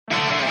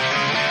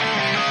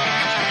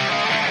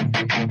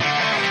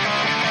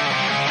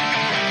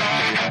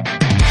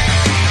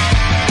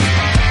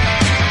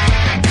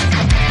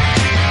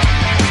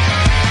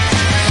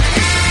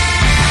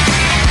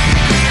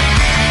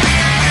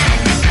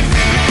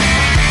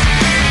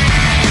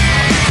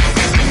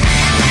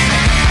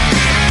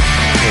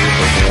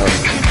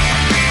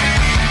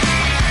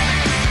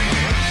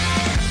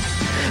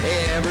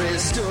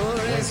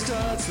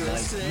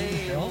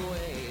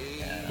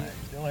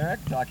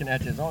Talking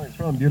at you as always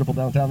from beautiful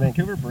downtown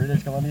Vancouver,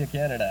 British Columbia,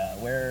 Canada,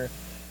 where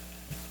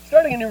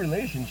starting a new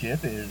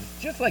relationship is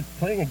just like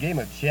playing a game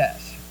of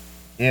chess.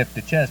 If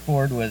the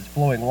chessboard was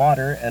flowing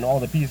water and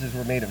all the pieces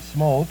were made of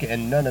smoke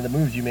and none of the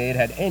moves you made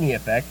had any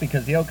effect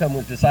because the outcome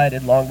was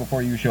decided long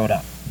before you showed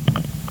up.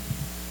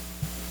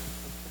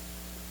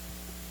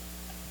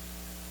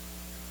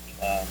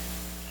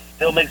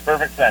 Still makes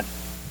perfect sense.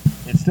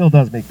 It still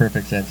does make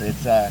perfect sense.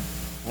 It's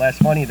less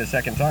funny the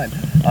second time.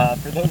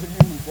 For those of you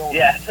who don't,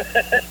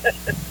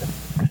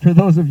 For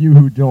those of you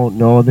who don't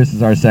know, this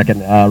is our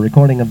second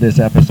recording of this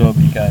episode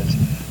because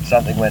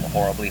something went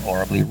horribly,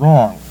 horribly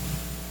wrong.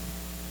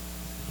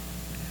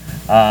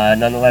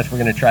 Nonetheless, we're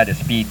going to try to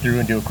speed through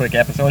and do a quick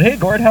episode. Hey,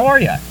 Gord, how are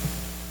you?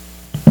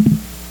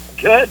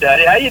 Good,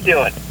 Daddy. How you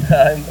doing?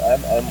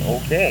 I'm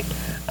okay.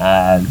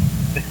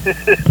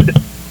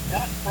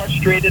 Not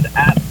frustrated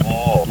at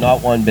all.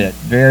 Not one bit.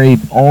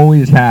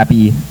 Always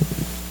happy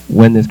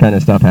when this kind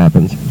of stuff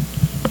happens.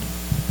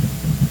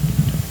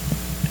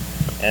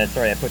 And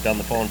sorry, I put down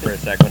the phone for a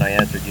sec when I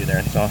answered you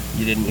there, so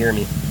you didn't hear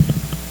me.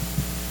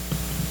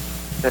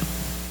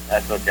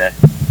 That's okay.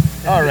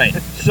 All right,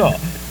 so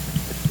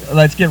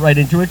let's get right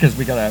into it because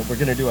we're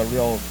gonna do a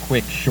real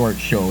quick, short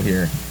show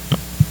here.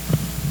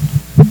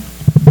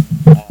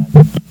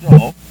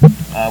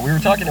 We were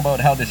talking about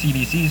how the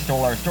CBC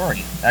stole our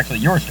story. Actually,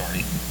 your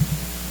story.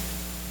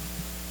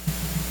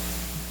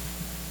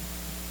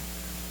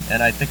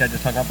 And I think I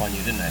just hung up on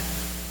you, didn't I?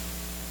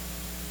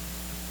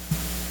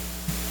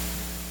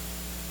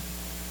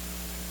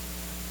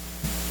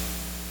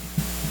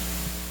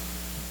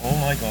 Oh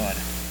my God.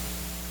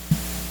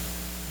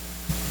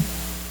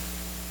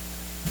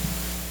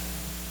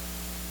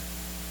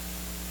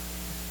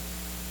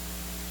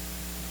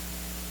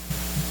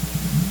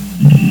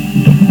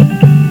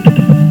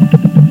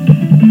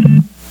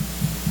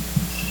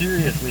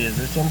 Seriously, is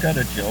this some kind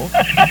of joke?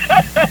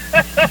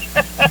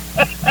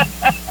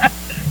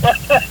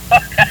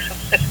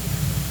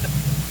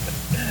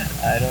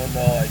 I don't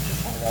know, I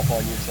just hung up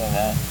on you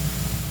somehow.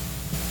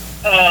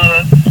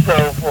 Oh, that's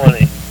so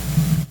funny.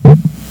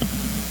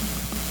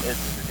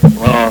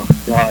 Oh,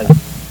 God.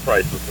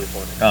 Pricelessly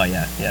funny. Oh,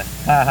 yeah.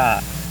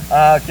 Haha.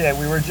 Okay,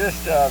 we were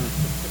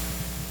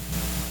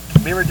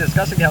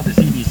discussing how the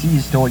CBC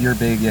stole your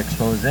big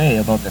expose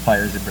about the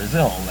fires in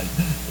Brazil.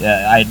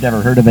 I had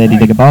never heard of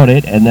anything about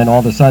it, and then all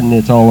of a sudden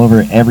it's all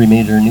over every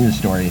major news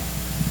story.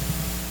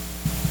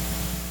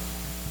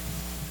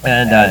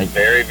 And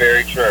very,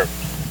 very true.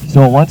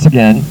 So once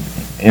again,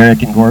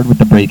 Eric and Gord with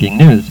the breaking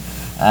news.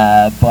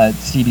 But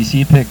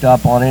CBC picked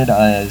up on it,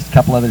 a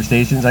couple other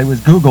stations. I was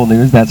Google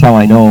News, that's how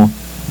I know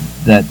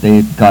that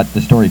they got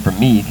the story from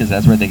me, because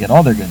that's where they get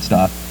all their good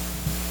stuff.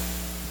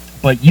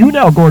 But you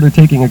now, Gord, are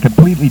taking a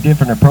completely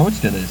different approach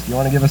to this. Do you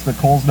want to give us the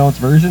Coles Notes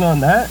version on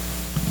that?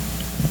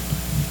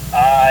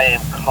 I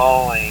am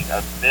calling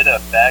a bit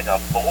of bag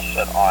of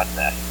bullshit on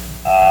this.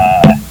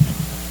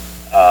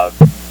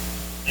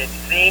 It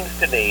seems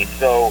to me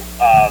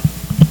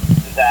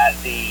that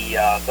the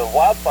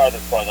wildfire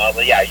that's going on.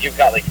 Yeah, you've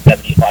got like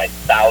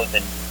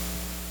 75,000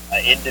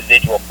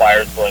 individual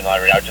fires going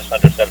on right now. Just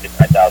under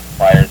 75,000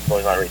 fires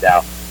going on right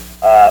now.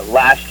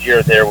 Last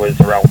year there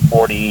was around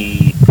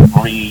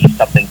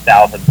 43-something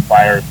thousand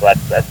fires. So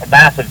that's a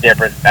massive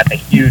difference. That's a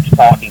huge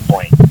talking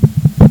point.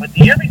 But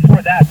the year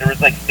before that, there was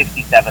like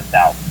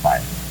 67,000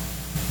 fires.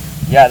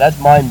 Yeah, that's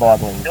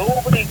mind-boggling.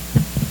 Nobody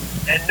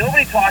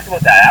talked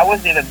about that. That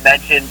wasn't even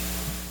mentioned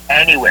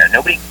anywhere.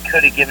 Nobody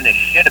could have given a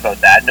shit about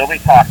that. Nobody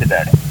talked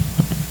about it.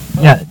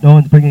 Yeah, no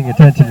one's bringing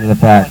attention to the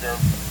fact.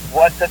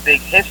 What the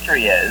big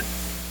history is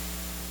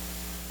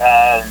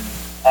of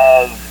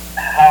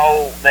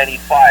how many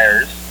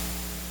fires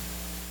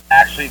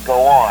actually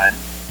go on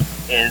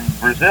in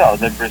Brazil,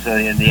 the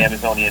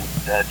Amazonian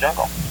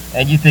jungle.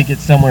 And you think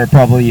it's somewhere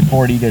probably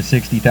 40 to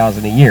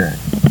 60,000 a year?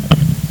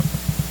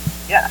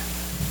 Yeah.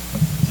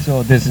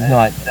 So this is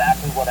not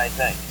exactly what I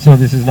think. So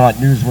this is not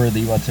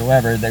newsworthy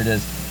whatsoever.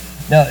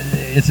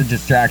 It's a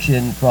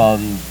distraction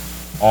from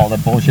all the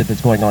bullshit that's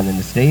going on in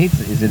the States.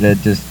 Is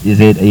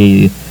it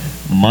a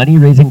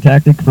money-raising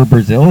tactic for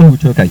Brazil, who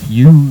took a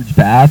huge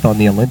bath on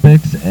the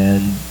Olympics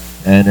and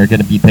are going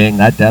to be paying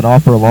that debt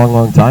off for a long,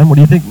 long time? What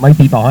do you think might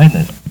be behind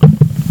this?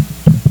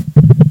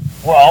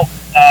 Well,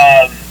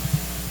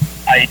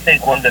 I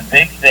think one of the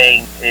big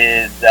things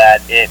is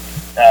that it's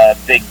a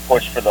big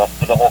push for the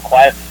whole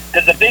climate.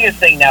 Because the biggest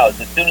thing now is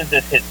as soon as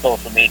this hits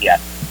social media,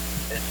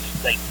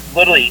 it's like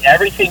literally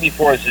everything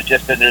before this has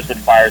just been there's been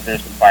fires.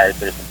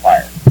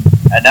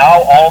 And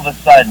now all of a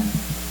sudden,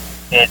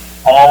 it's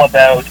all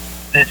about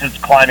this is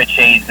climate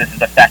change, this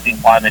is affecting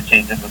climate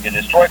change, this is going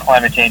to destroy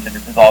climate change, and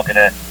this is all going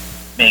to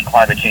make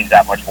climate change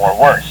that much more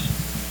worse.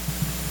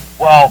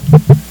 Well,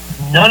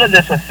 none of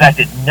this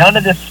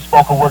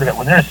spoke a word of it.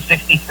 When there were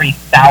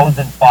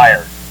 63,000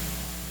 fires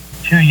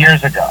 2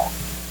 years ago,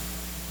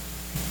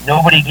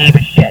 nobody gave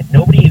a shit.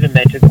 Nobody even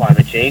mentioned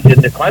climate change,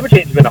 and the climate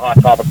change has been a hot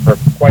topic for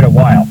quite a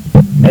while,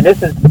 and this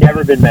has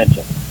never been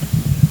mentioned.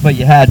 But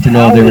you had to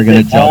know they were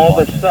going to jump all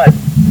of a sudden,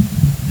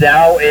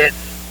 now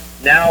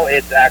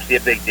it's actually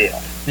a big deal.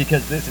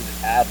 Because this is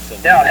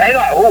Absolutely. Now, hang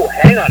on. Oh,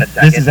 hang on a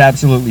second. This is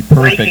absolutely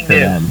perfect for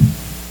them.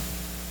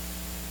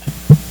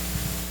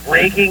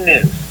 Breaking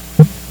news.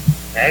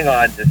 Hang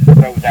on. This is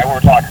what we're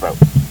talking about.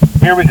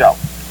 Here we go.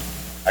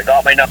 I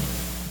got my number.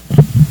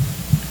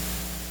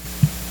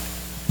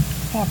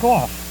 Fuck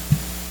off.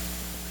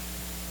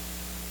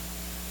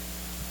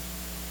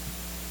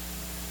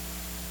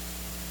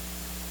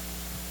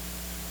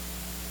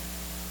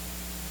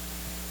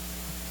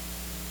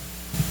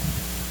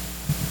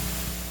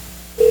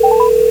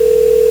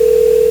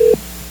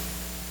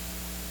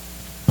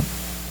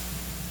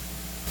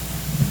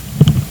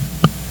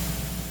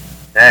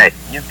 Hey.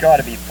 You've got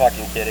to be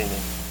fucking kidding me.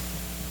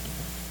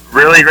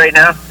 Really, right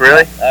now?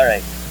 Really? All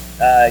right.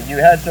 You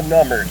had some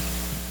numbers.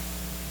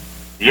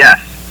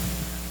 Yes.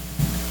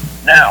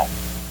 Now,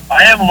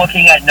 I am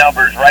looking at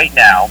numbers right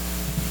now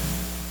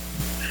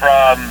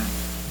from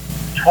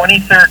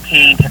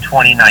 2013 to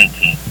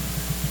 2019.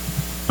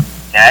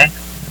 Okay?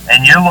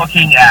 And you're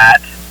looking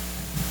at,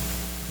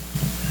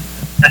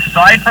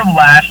 aside from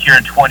last year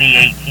in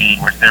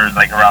 2018, which there was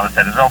like around,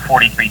 there's about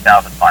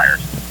 43,000 fires.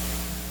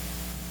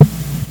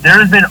 There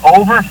has been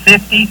over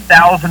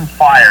 50,000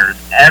 fires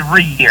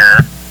every year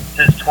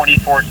since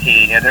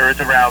 2014, and there was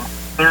around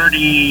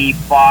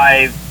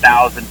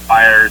 35,000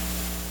 fires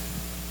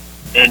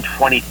in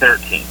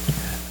 2013.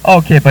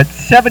 Okay, but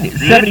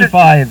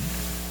 75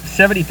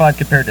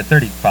 compared to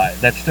 35,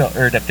 that's still,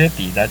 or to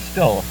 50, that's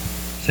still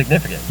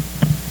significant.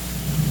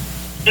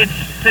 It's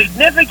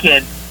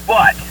significant,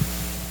 but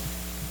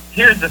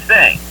here's the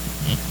thing.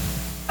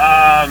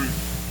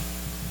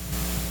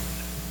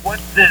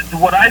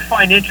 What I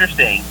find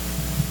interesting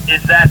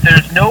is that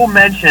there's no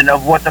mention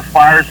of what the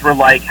fires were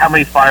like, how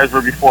many fires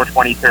were before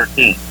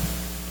 2013.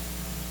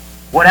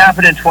 What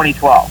happened in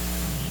 2012?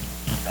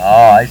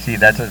 Oh, I see.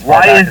 That's as far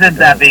Why back as isn't it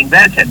that goes. being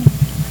mentioned?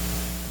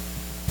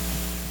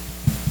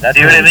 That's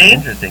See what I mean?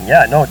 Interesting.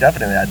 Yeah, no,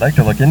 definitely. I'd like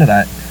to look into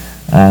that.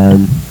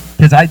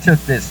 Because I took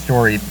this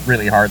story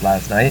really hard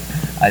last night.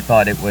 I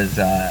thought it was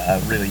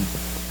a really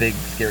big,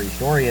 scary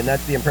story, and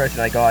that's the impression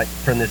I got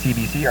from the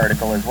CBC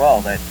article as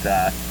well, that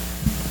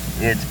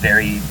it's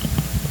very,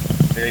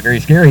 very, very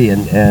scary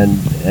and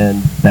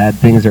bad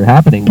things are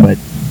happening. But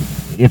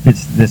if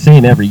it's the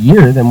same every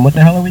year, then what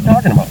the hell are we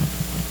talking about?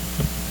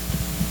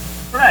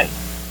 Right.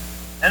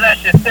 And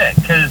that's just it,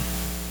 because,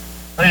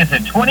 like I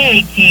said,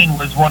 2018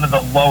 was one of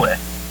the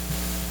lowest.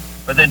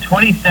 But then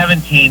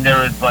 2017, there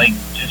was like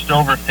just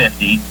over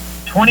 50.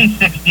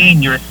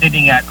 2016, you're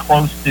sitting at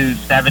close to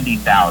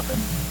 70,000.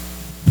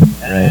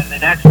 And then the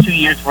next 2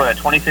 years, for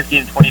 2015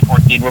 and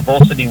 2014, we're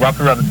both sitting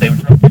roughly around the same,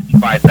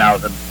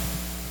 55,000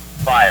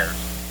 fires.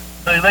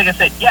 So, like I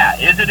said, yeah,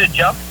 is it a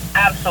jump?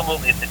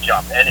 Absolutely, it's a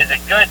jump. And is it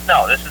good?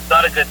 No, this is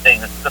not a good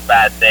thing. This is a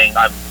bad thing.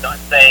 I'm not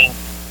saying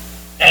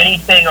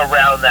anything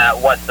around that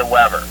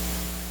whatsoever.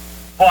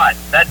 But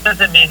that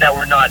doesn't mean that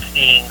we're not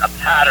seeing a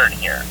pattern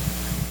here.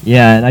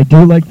 Yeah, and I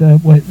do like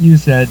what you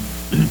said,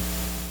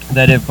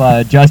 that if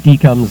Justy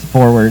comes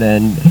forward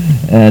and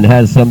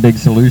has some big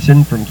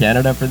solution from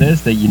Canada for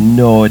this, that you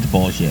know it's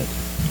bullshit.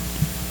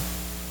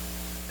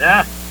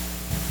 Yeah.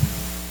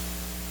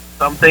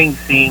 Something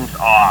seems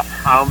off.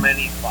 How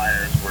many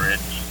fires were in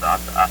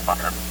Stockton? I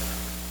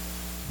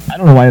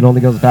don't know why it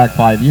only goes back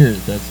 5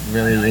 years. That's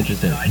really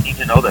interesting. I need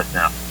to know this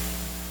now.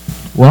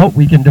 Well,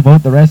 we can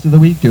devote the rest of the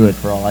week to it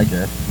for all I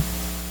care.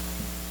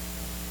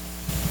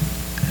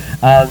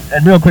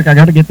 And real quick, I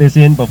got to get this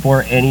in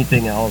before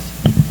anything else.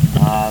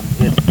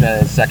 It's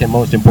the second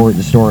most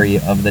important story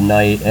of the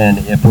night, and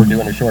if we're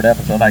doing a short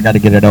episode, I got to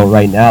get it out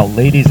right now.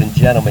 Ladies and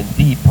gentlemen,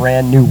 the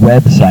brand new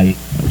website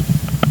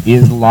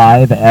is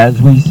live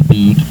as we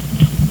speak.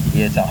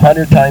 It's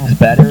 100 times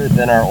better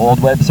than our old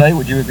website.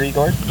 Would you agree,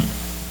 Gord?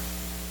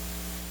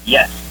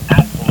 Yes,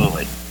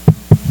 absolutely.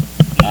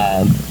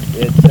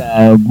 It's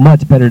a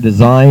much better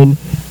design.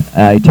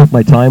 I took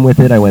my time with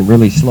it. I went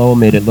really slow,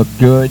 made it look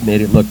good,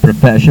 made it look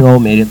professional,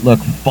 made it look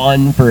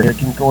fun for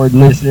Eric and Gord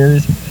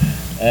listeners.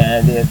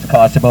 And it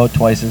costs about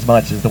twice as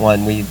much as the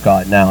one we've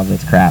got now.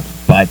 That's crap.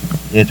 But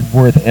it's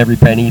worth every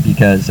penny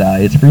because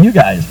it's for you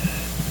guys.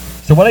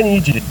 So what I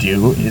need you to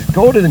do is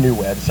go to the new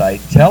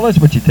website. Tell us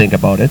what you think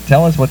about it.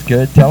 Tell us what's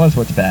good. Tell us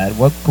what's bad.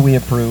 What can we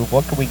improve?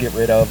 What can we get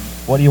rid of?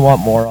 What do you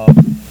want more of?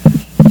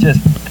 Just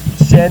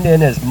send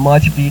in as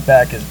much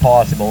feedback as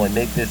possible and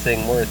make this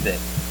thing worth it.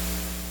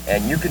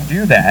 And you can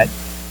do that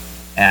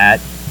at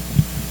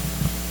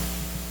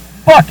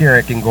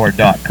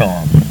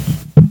fuckericandgord.com.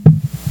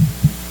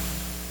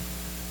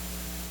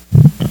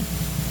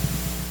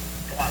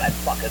 God, I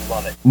fucking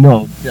love it.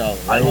 No.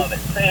 I love it.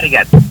 Say it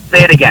again.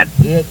 Say it again.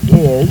 It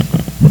is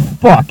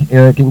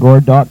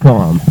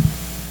fuckericandgord.com.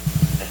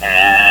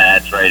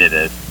 That's right, it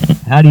is.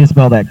 How do you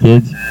spell that,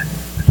 kids?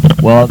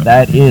 Well,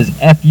 that is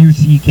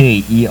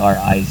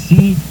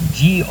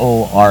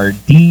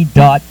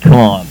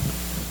fuckericgord.com.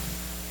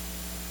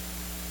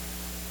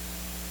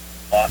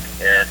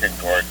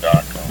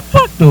 FuckEricandGord.com.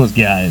 Fuck those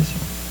guys.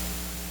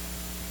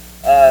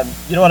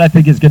 You know what I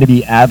think is going to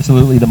be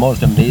absolutely the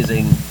most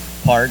amazing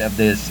part of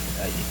this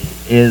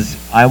is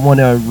I want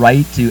to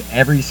write to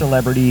every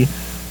celebrity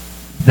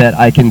that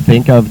I can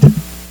think of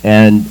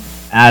and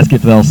ask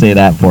if they'll say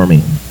that for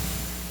me.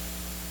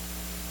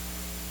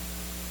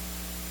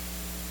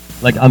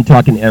 Like, I'm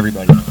talking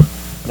everybody.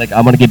 Like,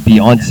 I'm going to get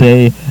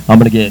Beyonce, I'm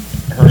going to get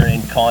her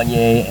and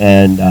Kanye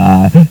and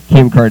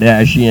Kim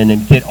Kardashian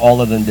and get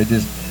all of them to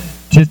just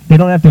they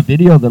don't have to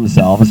video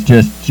themselves,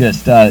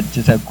 just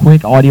a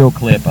quick audio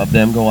clip of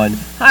them going,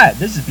 "Hi,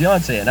 this is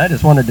Beyonce, and I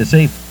just wanted to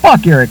say,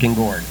 fuck Eric and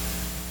Gord."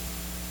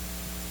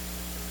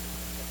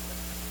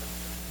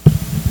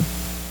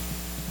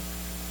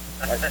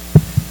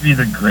 Be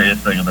the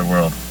greatest thing in the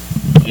world.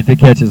 If it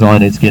catches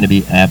on, it's going to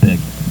be epic.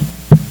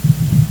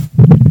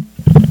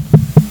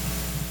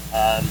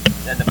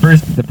 And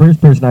the first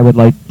person I would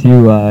like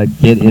to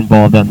get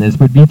involved on this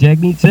would be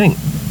Jagmeet Singh.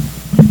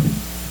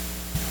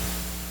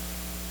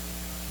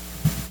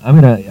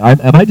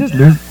 Am I just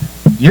losing?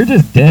 You're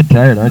just dead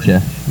tired, aren't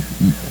you?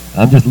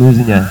 I'm just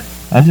losing you.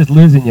 I'm just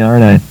losing you,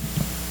 aren't I?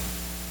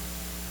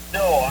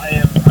 No, I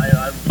am.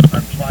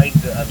 I'm trying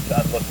to.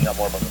 I'm looking up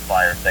more about the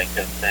fire thing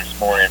because there's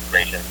more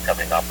information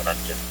coming up, and I'm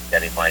just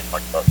getting my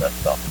much about that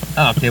stuff.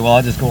 Oh, okay, well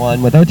I'll just go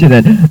on without you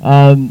then.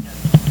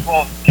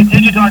 Well,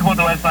 continue talking about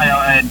the website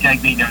and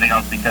Jagmeet and everything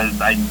else because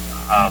I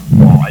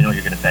know what you're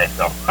going to say.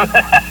 So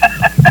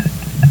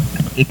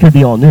it could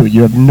be all new.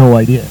 You have no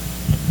idea.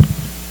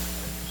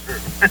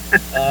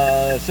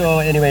 So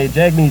anyway,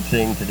 Jagmeet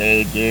Singh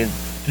today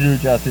threw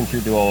Justin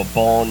Trudeau a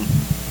bone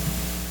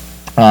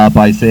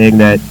by saying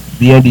that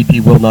the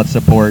NDP will not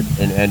support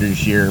an Andrew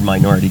Scheer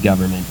minority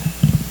government,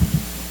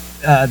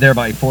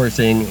 thereby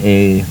forcing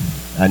a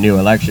new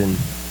election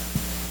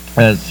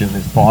as soon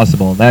as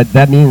possible.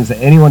 That means that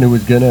anyone who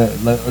was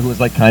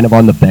like kind of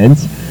on the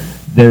fence,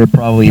 they're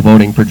probably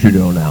voting for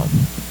Trudeau now.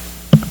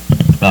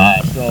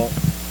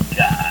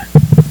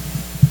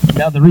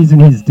 Now the reason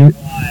he's doing.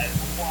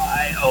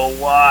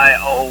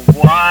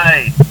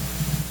 Why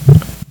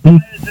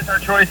is this our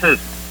choices?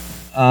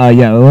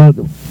 Yeah, well,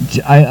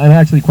 I'm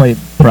actually quite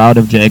proud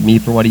of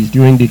Jagmeet for what he's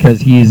doing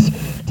because he's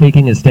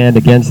taking a stand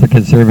against the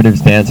conservative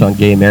stance on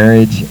gay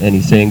marriage, and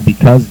he's saying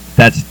because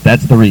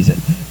that's the reason.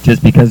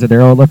 Just because of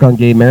their outlook on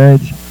gay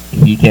marriage,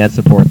 he can't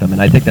support them.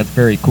 And I think that's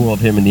very cool of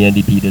him and the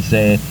NDP to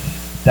say.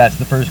 That's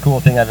the first cool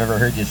thing I've ever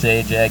heard you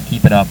say, Jag.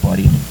 Keep it up,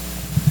 buddy.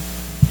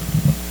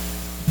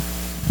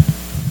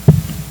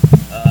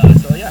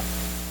 So yeah,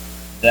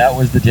 that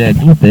was the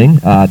Jagmeet thing.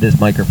 This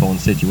microphone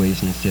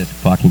situation is just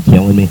fucking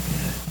killing me.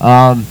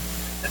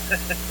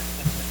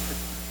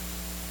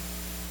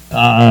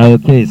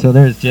 Okay, so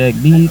there's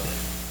Jagmeet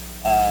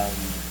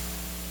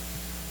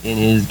in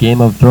his Game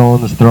of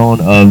Thrones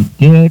throne of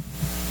dick.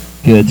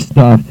 Good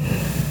stuff.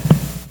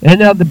 And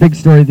now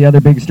the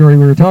other big story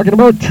we were talking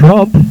about,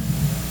 Trump.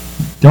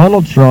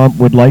 Donald Trump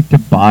would like to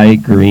buy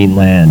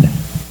Greenland.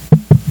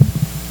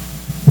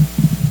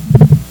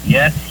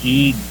 Yes,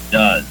 he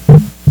does.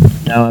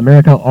 Now,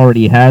 America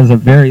already has a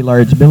very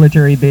large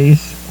military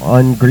base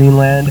on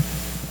Greenland.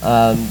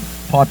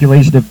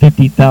 Population of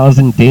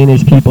 50,000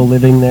 Danish people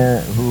living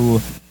there who,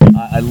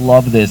 I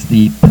love this,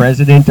 the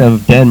president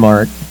of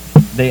Denmark,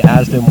 they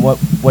asked him,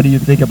 what do you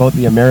think about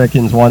the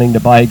Americans wanting to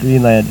buy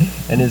Greenland?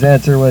 And his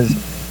answer was,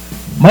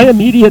 my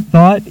immediate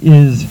thought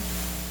is,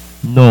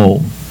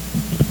 no.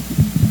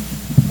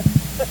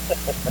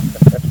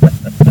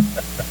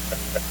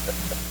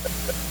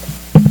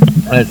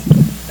 That's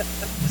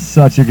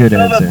such a good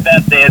answer. The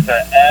best answer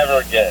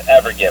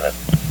ever given.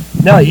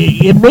 No,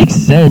 it makes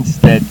sense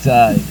that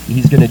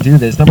he's going to do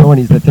this. Number one,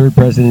 he's the third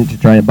president to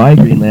try and buy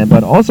Greenland,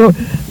 but also,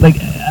 like,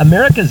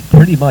 America's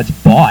pretty much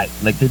bought.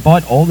 Like, they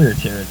bought all their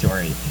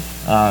territory.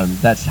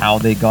 That's how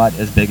they got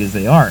as big as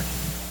they are.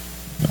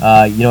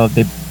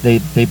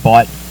 They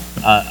bought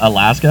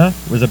Alaska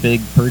was a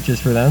big purchase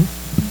for them,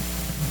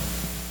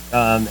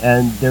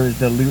 and there was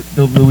the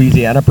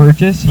Louisiana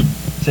purchase.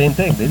 Same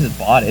thing. They just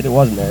bought it. It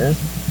wasn't theirs.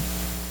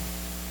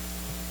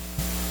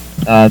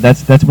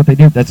 That's what they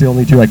do. That's the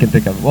only two I can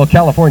think of. Well,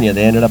 California.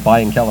 They ended up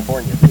buying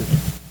California too.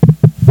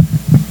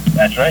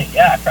 That's right.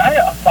 Yeah. I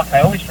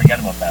always forget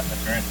about that.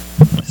 That's right.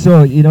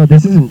 So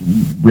this isn't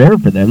rare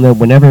for them. That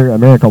whenever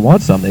America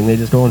wants something, they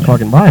just go and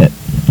fucking buy it.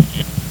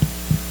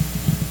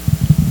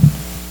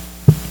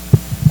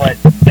 But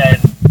then,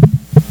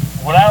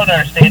 what I don't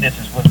understand is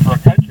for a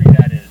country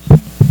that is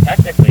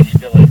technically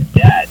still in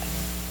debt,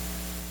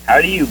 how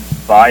do you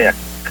buy a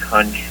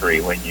country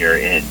when you're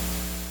in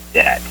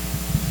debt?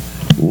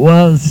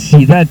 Well,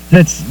 see,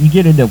 that's you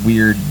get into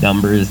weird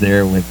numbers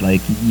there with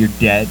like your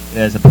debt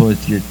as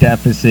opposed to your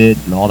deficit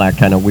and all that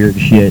kind of weird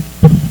shit.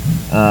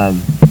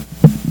 Like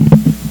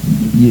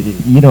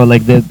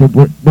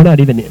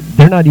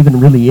they're not even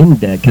really in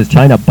debt because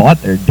China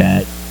bought their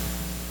debt.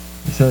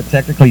 So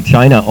technically,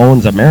 China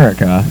owns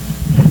America.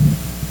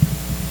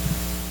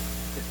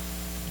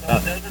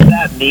 Doesn't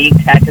that mean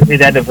technically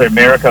that if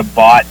America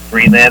bought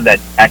Greenland, that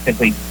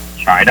technically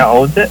China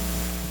owns it?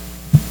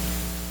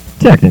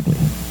 Technically.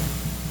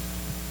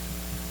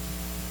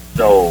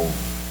 So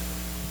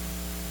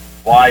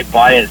why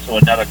buy it so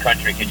another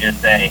country can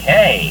just say,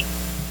 hey,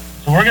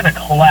 so we're going to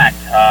collect,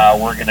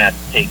 we're going to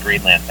take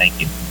Greenland, thank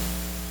you.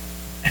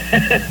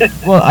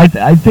 Well,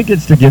 I think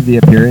it's to give the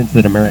appearance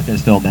that America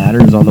still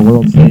matters on the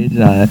world stage.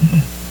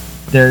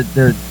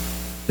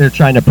 They're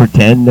trying to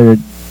pretend they're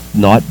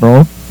not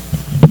broke.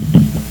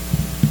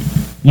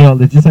 You know,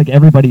 they're just like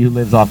everybody who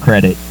lives off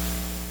credit.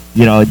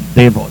 You know,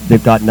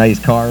 they've got nice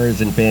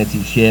cars and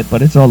fancy shit,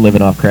 but it's all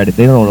living off credit.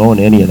 They don't own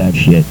any of that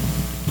shit.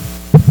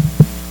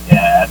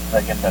 Yeah,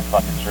 I guess that's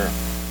fucking true.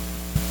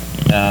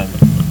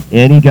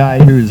 Any guy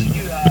who's Go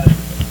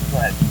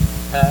ahead.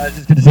 I was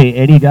just gonna say,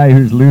 any guy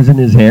who's losing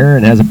his hair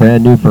and has a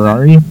brand new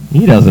Ferrari,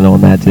 he doesn't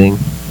own that thing.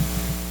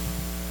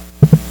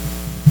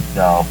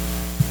 No,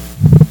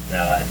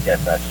 I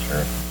guess that's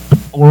true.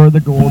 Or the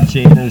gold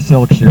chain and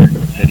silk shirt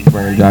that he's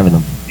wearing driving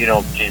them. You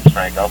know James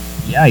Franco?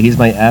 Yeah, he's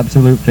my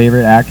absolute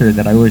favorite actor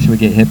that I wish would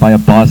get hit by a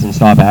bus and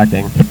stop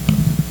acting.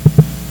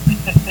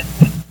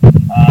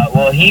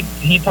 Well, he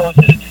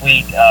posted a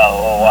tweet a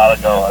little while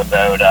ago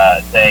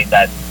about saying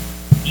that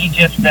he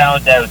just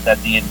found out that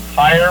the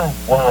entire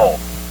world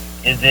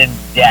is in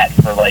debt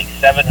for like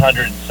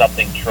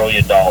 $700-something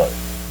trillion.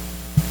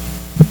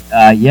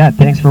 Yeah,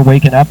 thanks for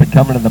waking up and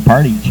coming to the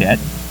party, Chet.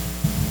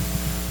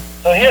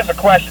 So here's the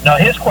question. Now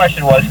his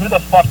question was, who the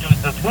fuck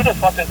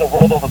does the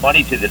world owe the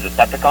money to? The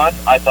Decepticons?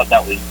 I thought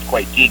that was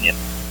quite genius.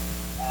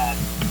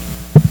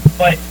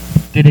 But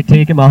Did it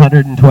take him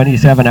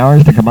 127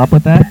 hours to come up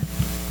with that?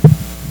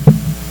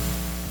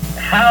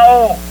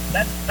 how?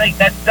 That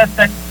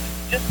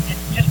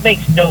just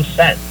makes no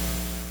sense.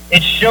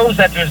 It shows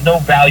that there's no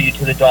value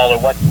to the dollar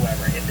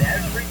whatsoever.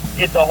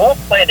 If the whole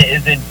planet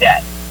is in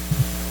debt,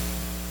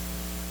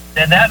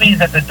 then that means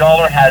that the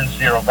dollar has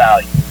zero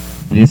value.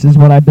 This is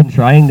what I've been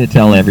trying to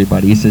tell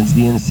everybody since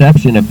the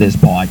inception of this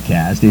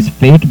podcast. Is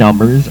fake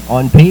numbers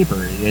on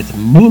paper. It's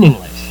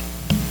meaningless.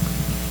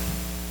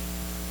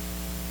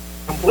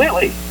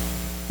 Completely.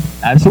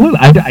 Absolutely.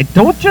 I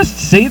don't just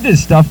say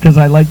this stuff because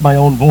I like my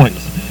own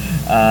voice.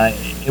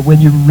 When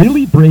you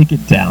really break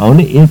it down,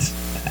 it's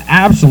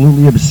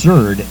absolutely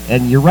absurd.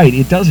 And you're right,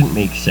 it doesn't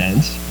make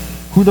sense.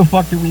 Who the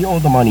fuck do we owe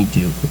the money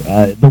to?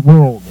 The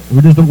world.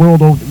 Who does the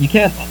world owe? You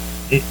can't...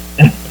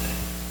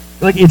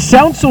 It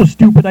sounds so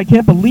stupid, I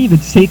can't believe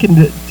it's taken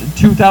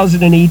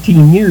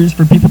 2018 years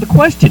for people to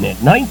question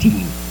it.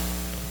 19.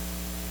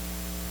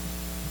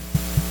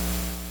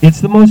 It's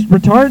the most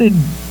retarded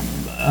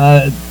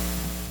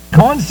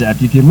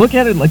concept. If you look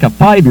at it like a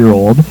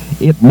 5-year-old,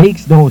 it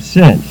makes no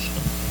sense.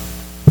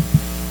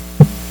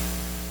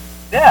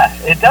 Yeah,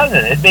 it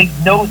doesn't. It makes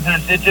no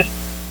sense. It just...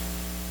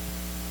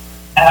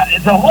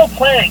 the whole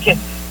planet can...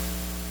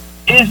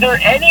 Is there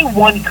any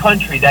one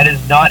country that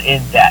is not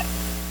in debt?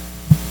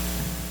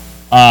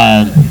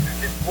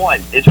 Just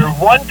one. Is there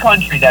one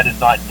country that is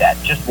not in debt?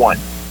 Just one.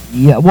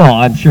 Yeah, well,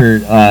 I'm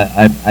sure.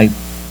 I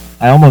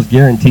almost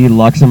guarantee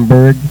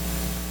Luxembourg.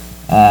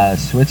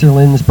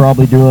 Switzerland's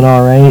probably doing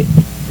all right.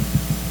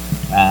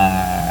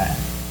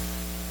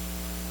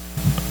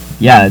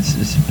 Yeah,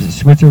 it's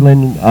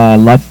Switzerland,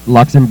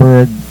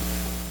 Luxembourg.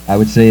 I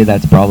would say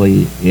that's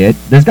probably it.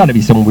 There's got to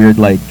be some weird,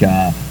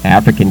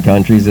 African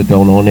countries that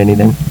don't own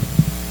anything.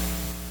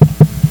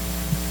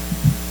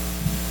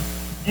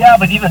 Yeah,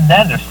 but even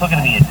then, they're still going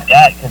to be in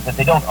debt, because if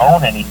they don't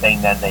own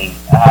anything, then they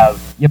have...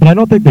 Yeah, but I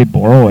don't think they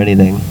borrow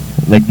anything.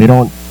 Like, they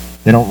don't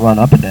run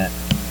up a debt.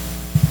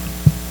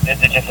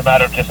 Is it just a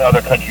matter of just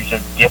other countries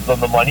just give them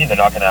the money and they're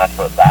not going to ask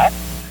for it back?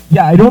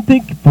 Yeah, I don't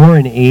think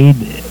foreign aid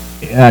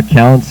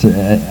counts.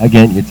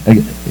 Again, it's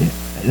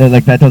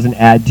like that doesn't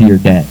add to your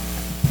debt.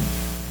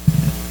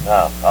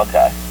 Oh,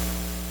 okay.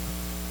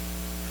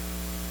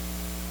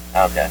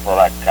 Okay, well,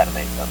 that kind of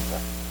makes sense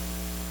then.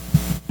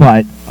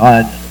 But,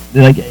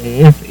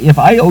 if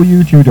I owe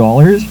you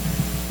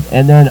 $2,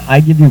 and then I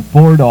give you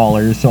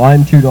 $4, so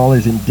I'm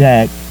 $2 in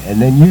debt, and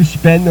then you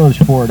spend those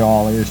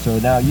 $4, so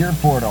now you're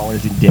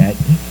 $4 in debt.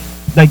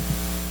 Like,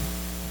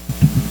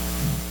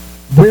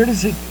 where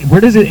does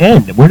it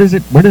end? Where does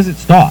it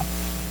stop?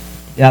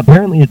 Yeah,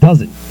 apparently it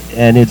doesn't,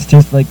 and it's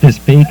just like this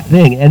fake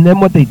thing. And then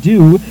what they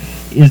do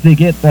is they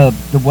get the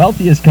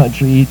wealthiest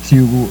country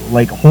to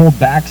hold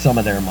back some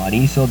of their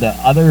money, so the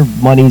other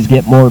monies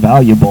get more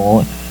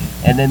valuable.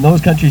 And then those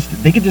countries,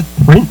 they could just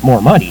print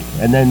more money.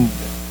 And then,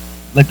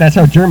 that's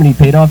how Germany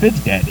paid off its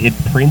debt. It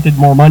printed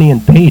more money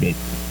and paid it.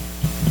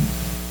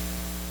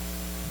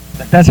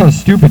 That's how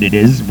stupid it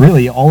is.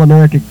 Really, all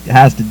America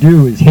has to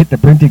do is hit the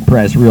printing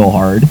press real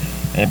hard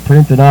and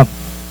print enough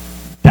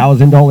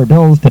 $1,000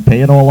 bills to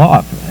pay it all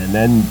off. And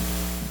then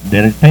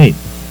it's paid.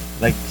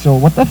 So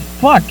what the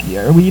fuck?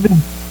 Are we even...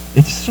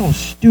 It's so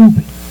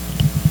stupid.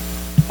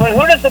 But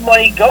who does the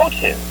money go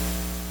to?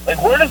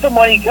 Where does the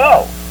money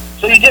go?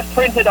 So you just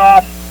printed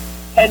off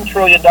 $10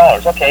 trillion.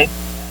 Okay.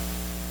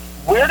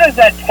 Where does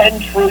that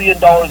 $10 trillion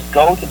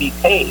go to be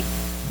paid?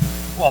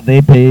 Well,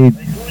 they pay...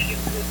 Who are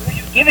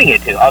you giving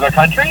it to? Other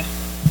countries?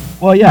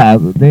 Well, yeah,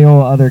 they owe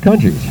other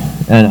countries.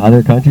 And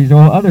other countries owe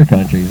other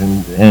countries.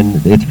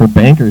 And it's for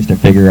bankers to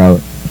figure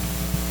out.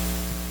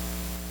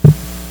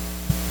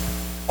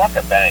 Fuck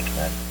a bank,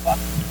 man. Fuck.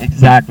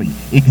 Exactly.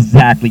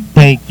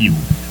 Thank you.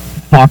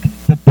 Fuck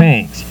the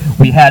banks.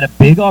 We had a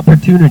big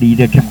opportunity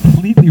to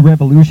completely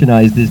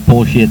revolutionize this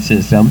bullshit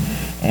system,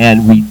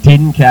 and we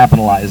didn't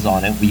capitalize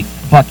on it. We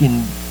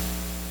fucking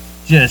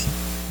just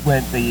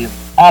went the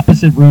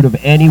opposite route of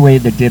any way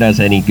that did us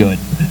any good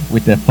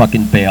with the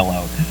fucking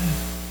bailout.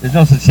 There's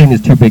no such thing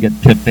as too big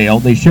to fail.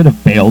 They should have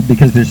failed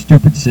because their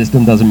stupid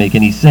system doesn't make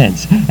any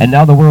sense. And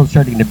now the world's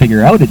starting to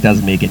figure out it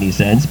doesn't make any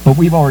sense, but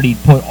we've already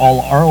put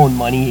all our own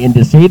money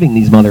into saving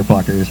these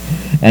motherfuckers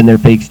and their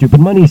fake stupid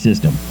money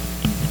system.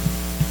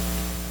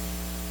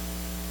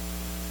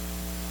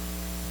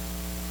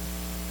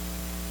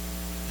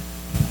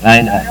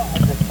 I don't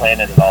like this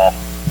planet at all.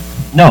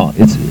 No,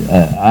 it's.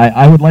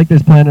 I would like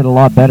this planet a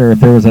lot better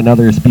if there was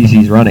another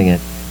species running it.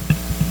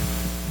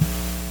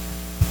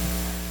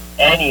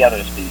 Any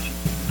other species.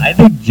 I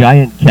think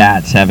giant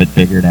cats have it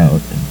figured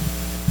out.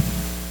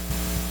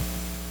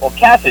 Well,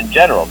 cats in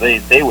general,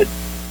 they'll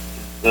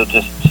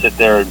just sit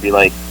there and be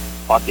like,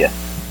 fuck you.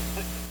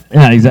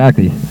 Yeah,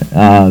 exactly.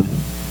 Or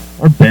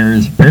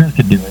bears. Bears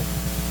could do it.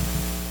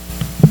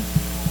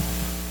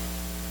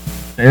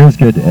 Bears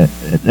could,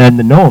 and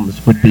the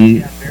gnomes would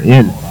be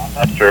in.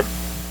 That's true.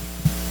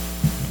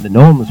 The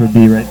gnomes would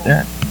be right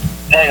there.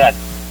 Hang on.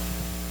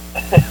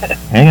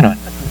 Hanging on.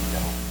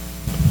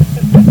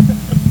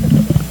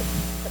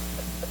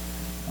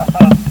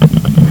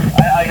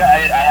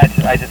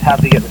 I just have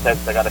to get the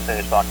sense I got to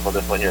finish talking about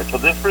this one here. So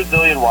this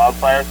Brazilian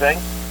wildfire thing,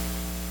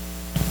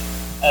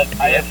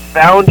 I have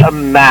found a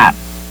map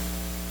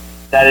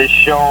that has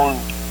shown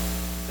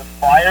the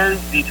fires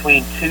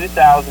between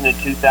 2000 and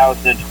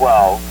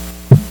 2012,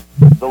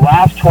 the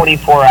last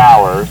 24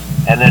 hours,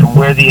 and then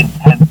where the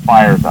intense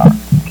fires are.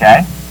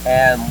 Okay.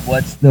 And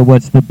what's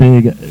the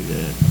big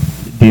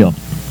deal?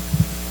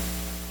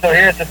 So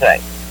here's the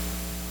thing: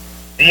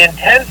 the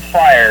intense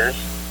fires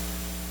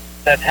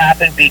that's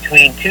happened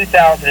between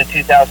 2000 and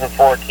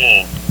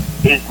 2014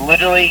 is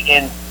literally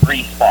in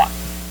 3 spots.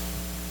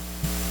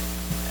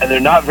 And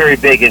they're not very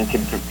big in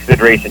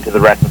consideration to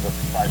the rest of the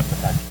parts of the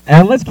country.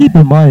 And let's keep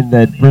in mind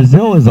that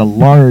Brazil is a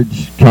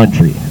large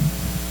country.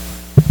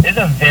 It's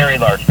a very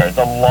large country.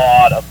 There's a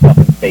lot of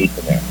fucking space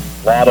in there.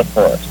 A lot of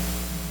forest.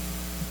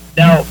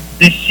 Now,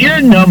 the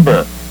sheer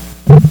number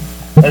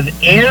of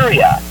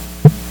area,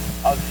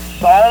 of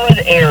solid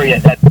area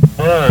that's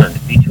burned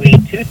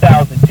between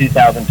 2000 and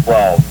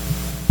 2012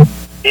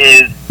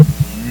 is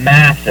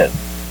massive.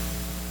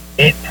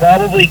 It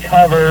probably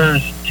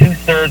covers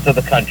 2/3 of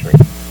the country.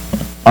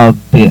 A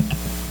bit.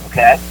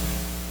 Okay?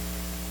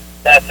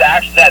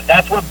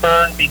 That's what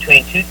burned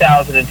between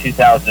 2000 and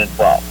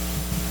 2012.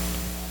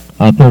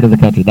 A third of the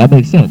country. That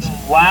makes sense.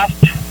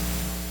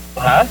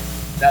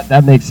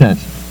 That makes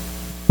sense.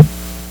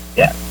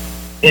 Yeah.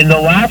 In the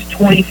last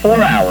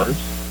 24 hours,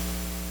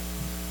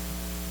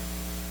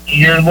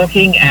 you're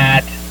looking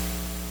at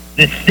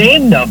the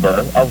same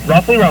number of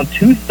roughly around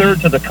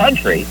 2/3 of the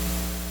country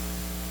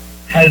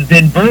has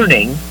been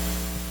burning,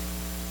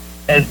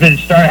 has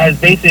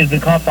basically been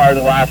caught fire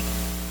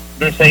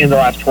they're saying in the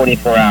last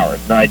 24 hours.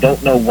 Now, I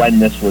don't know when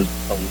this was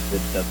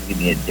posted, it doesn't give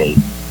me a date.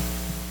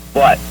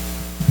 But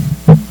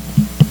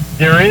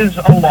there is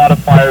a lot of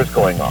fires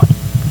going on.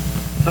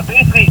 So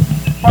basically,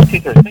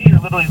 say you're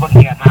literally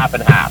looking at half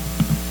and half.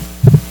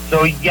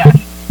 So yes,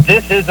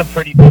 this is a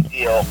pretty big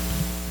deal.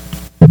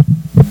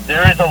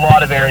 There is a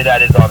lot of area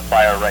that is on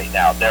fire right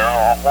now. There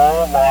are a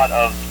whole lot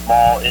of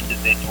small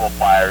individual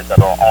fires that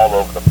are all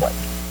over the place.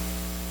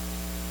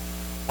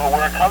 But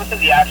when it comes to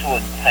the actual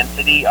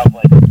intensity of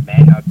like a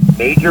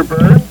major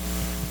burn,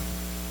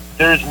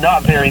 there's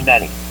not very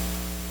many.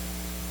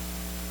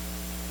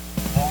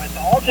 So it's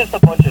all just a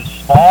bunch of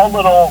small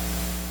little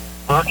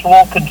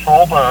virtual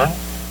control burns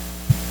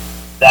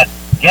that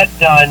get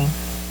done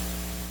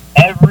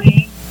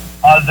every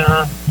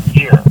other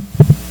year.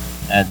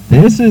 And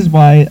this is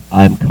why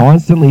I'm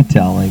constantly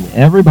telling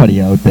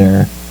everybody out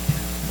there,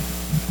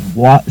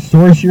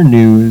 source your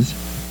news,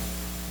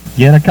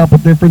 get a couple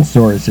different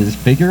sources,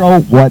 figure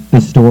out what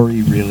the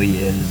story really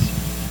is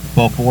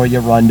before you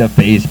run to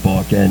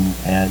Facebook and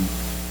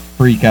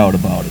freak out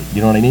about it.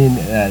 You know what I mean?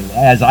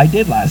 As I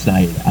did last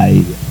night.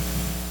 I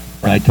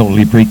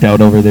totally freaked out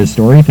over this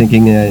story,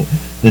 thinking the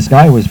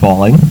sky was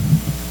falling.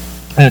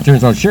 And it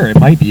turns out, sure, it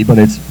might be, but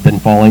it's been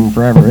falling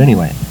forever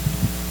anyway.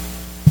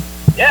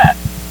 Yeah.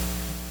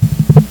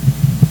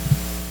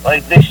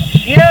 Like, the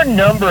sheer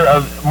number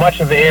of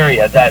much of the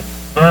area that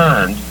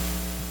burned,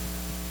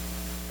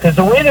 because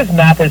the way this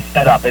map is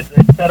set up, it's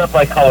set up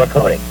by color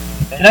coding.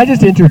 Can I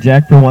just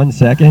interject for 1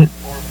 second?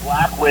 Or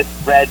black with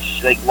red,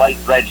 light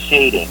red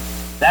shading.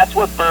 That's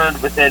what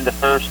burned within the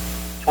first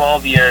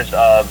 12 years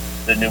of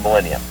the new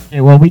millennium.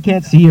 Okay, well, we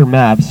can't see your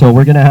map, so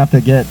we're going to have to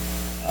get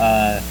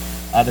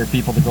other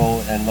people to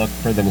go and look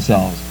for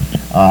themselves.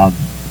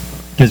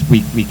 Because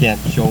we can't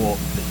show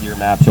your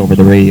maps over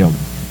the radio.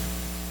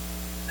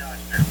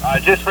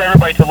 Just for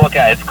everybody to look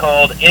at, it's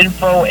called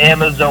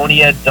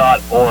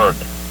infoamazonia.org.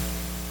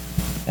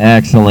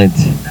 Excellent.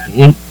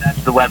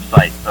 That's the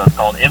website. So it's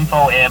called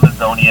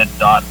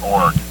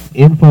infoamazonia.org.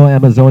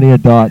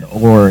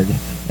 Infoamazonia.org.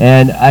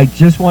 And I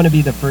just want to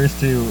be the first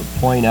to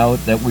point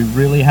out that we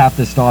really have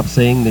to stop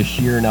saying the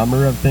sheer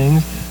number of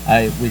things.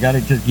 We got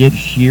to just get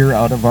sheer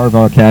out of our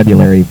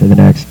vocabulary for the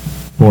next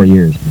 4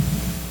 years.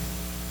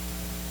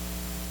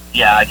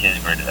 Yeah, I can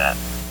agree to that.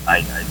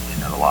 I do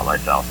that a lot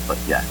myself, but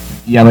yeah.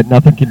 Yeah, but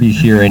nothing can be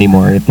sheer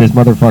anymore. If this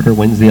motherfucker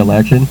wins the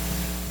election,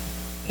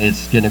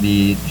 it's going to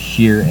be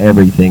sheer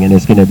everything, and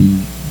it's going to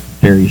be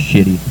very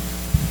shitty.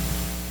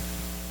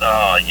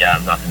 Oh, yeah,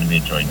 I'm not going to be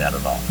enjoying that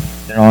at all.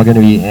 They're all going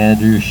to be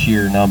Andrew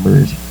Sheer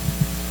numbers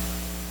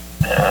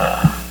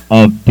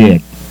of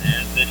dick.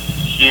 There's the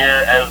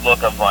sheer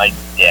outlook of my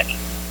dick.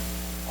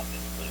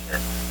 Fucking loser.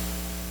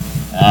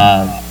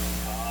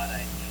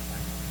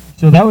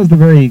 So that was the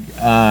very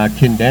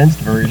condensed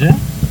version.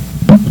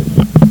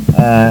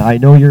 I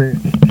know you're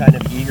kind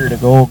of eager to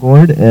go,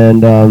 Gord,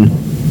 and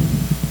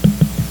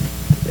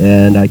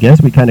I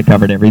guess we kind of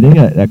covered everything.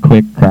 A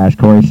quick crash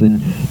course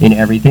in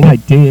everything. I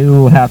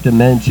do have to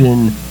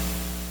mention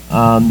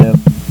that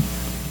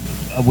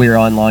we're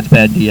on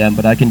Launchpad DM,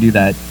 but I can do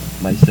that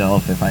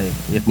myself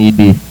if need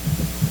be.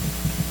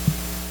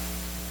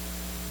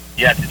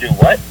 You have to do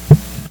what?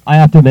 I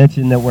have to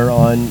mention that we're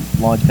on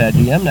Launchpad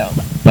DM now,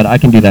 but I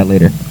can do that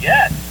later.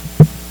 Yes.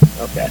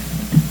 Okay.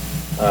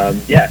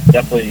 Yeah,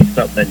 definitely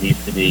something that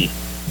needs to be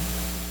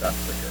done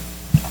for sure.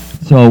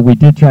 So we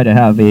did try to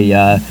have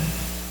a.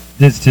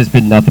 This has just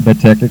been nothing but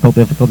technical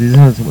difficulties.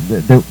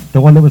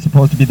 The one that was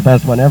supposed to be the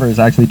best one ever has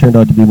actually turned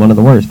out to be one of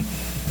the worst.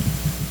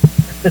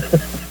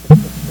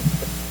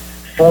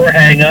 4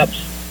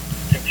 hang-ups,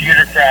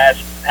 computer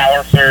crash,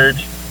 power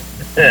surge.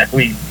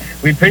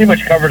 We pretty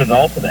much covered it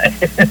all today.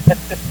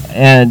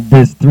 And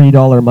this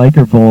 $3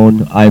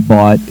 microphone I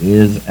bought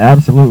is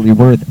absolutely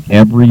worth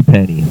every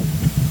penny.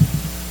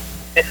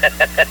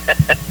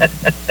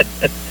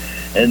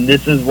 And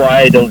this is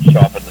why I don't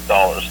shop at the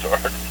dollar store.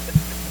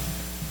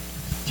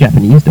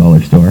 Japanese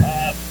dollar store.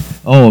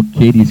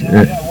 Katie's.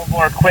 I got one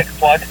more quick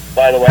plug,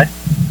 by the way,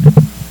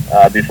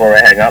 before I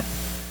hang up.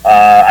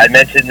 I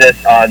mentioned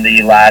this on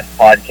the last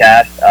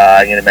podcast.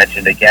 I'm going to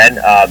mention it again.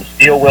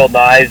 Steel Will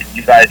Knives,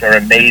 you guys are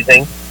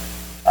amazing.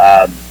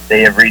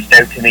 They have reached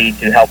out to me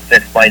to help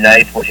fix my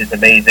knife, which is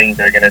amazing.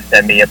 They're going to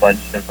send me a bunch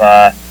of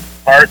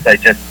parts. I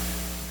just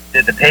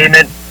did the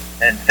payment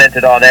and sent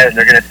it on out, and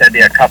they're going to send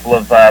me a couple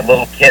of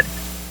little kits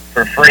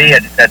for free. I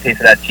just got to pay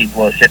for that cheap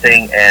little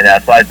shipping. And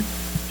so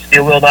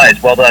Steel Will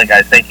Knives, well done,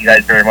 guys. Thank you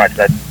guys very much.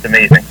 That's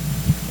amazing.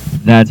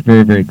 That's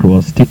very, very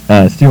cool.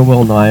 Steel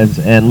Will Knives,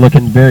 and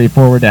looking very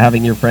forward to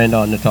having your friend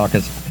on to talk to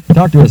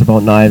us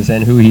about knives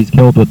and who he's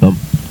killed with them.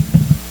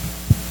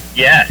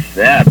 Yes,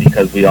 yeah,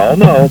 because we all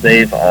know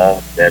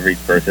every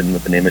person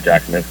with the name of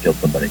Jackson has killed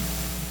somebody.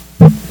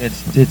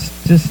 It's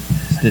just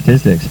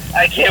statistics.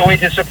 I can't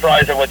wait to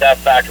surprise him with that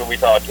fact when we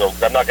talk to him,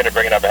 because I'm not going to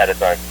bring it up ahead of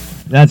time.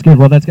 That's good.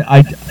 Well, that's good.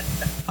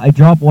 I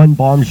drop one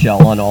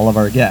bombshell on all of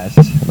our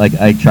guests. Like,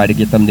 I try to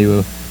get them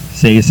to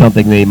say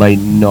something they might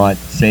not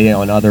say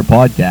on other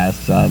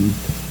podcasts.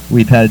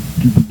 We've had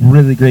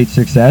really great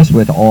success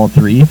with all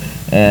 3,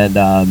 and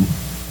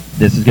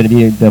this is going to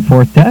be the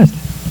 4th test.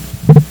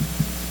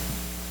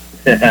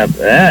 Yeah,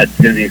 it's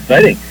going to be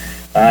exciting.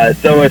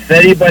 So if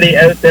anybody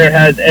out there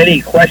has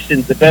any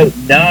questions about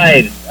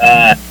knives,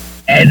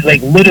 and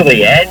like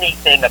literally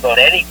anything about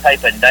any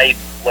type of knife,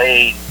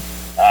 blade,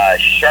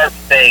 sharp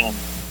thing,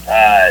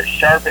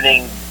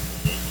 sharpening,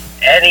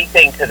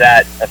 anything to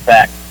that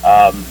effect,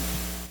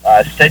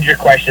 send your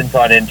questions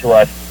on in to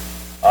us.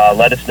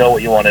 Let us know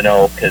what you want to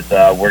know, because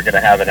we're going to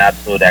have an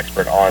absolute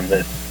expert on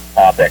this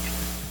topic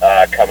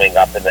coming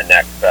up in the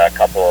next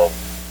couple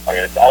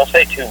of, I'll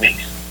say 2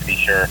 weeks to be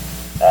sure,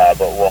 but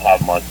we'll have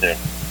them on soon.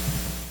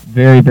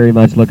 Very, very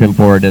much looking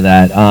forward to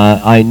that.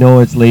 I know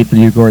it's late for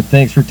you, Gord.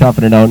 Thanks for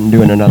toughing it out and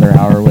doing another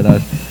hour with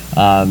us.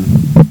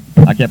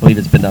 I can't believe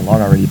it's been that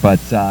long already, but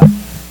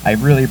I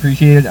really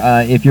appreciate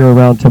it. If you're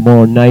around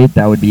tomorrow night,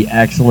 that would be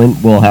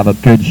excellent. We'll have a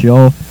good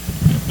show.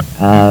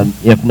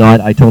 If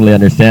not, I totally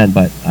understand,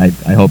 but I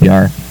hope you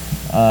are.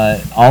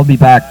 I'll be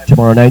back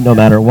tomorrow night no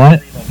matter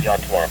what. I'll be on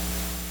tomorrow.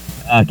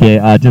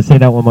 Okay, just say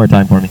that one more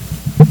time for me.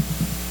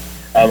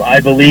 I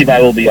believe I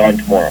will be on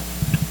tomorrow.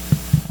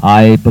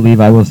 I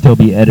believe I will still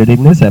be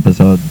editing this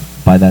episode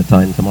by that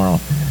time tomorrow.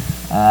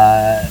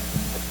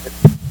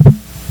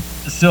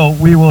 So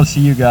we will see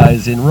you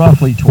guys in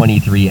roughly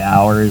 23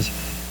 hours.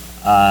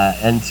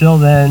 Until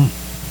then,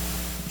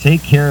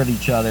 take care of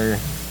each other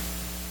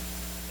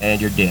and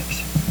your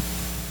dicks.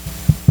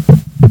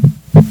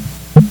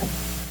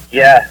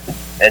 Yeah,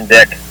 and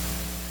dick.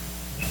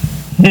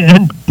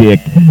 And dick.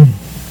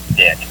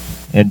 Dick.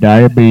 And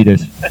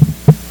diabetes.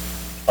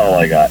 Oh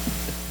my god.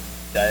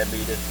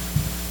 Diabetes.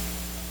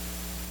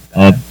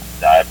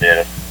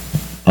 Diabetes.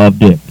 Of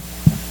dick.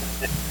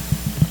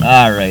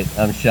 Alright,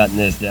 I'm shutting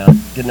this down.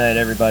 Good night,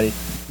 everybody.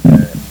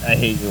 I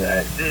hate you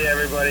all. See you,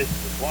 everybody.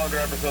 Longer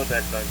episode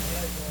next time.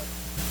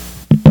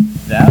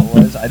 That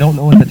was, I don't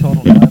know what the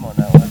total time on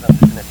that was. I'm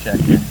just going to check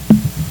here.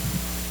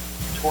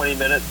 20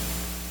 minutes.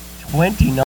 29.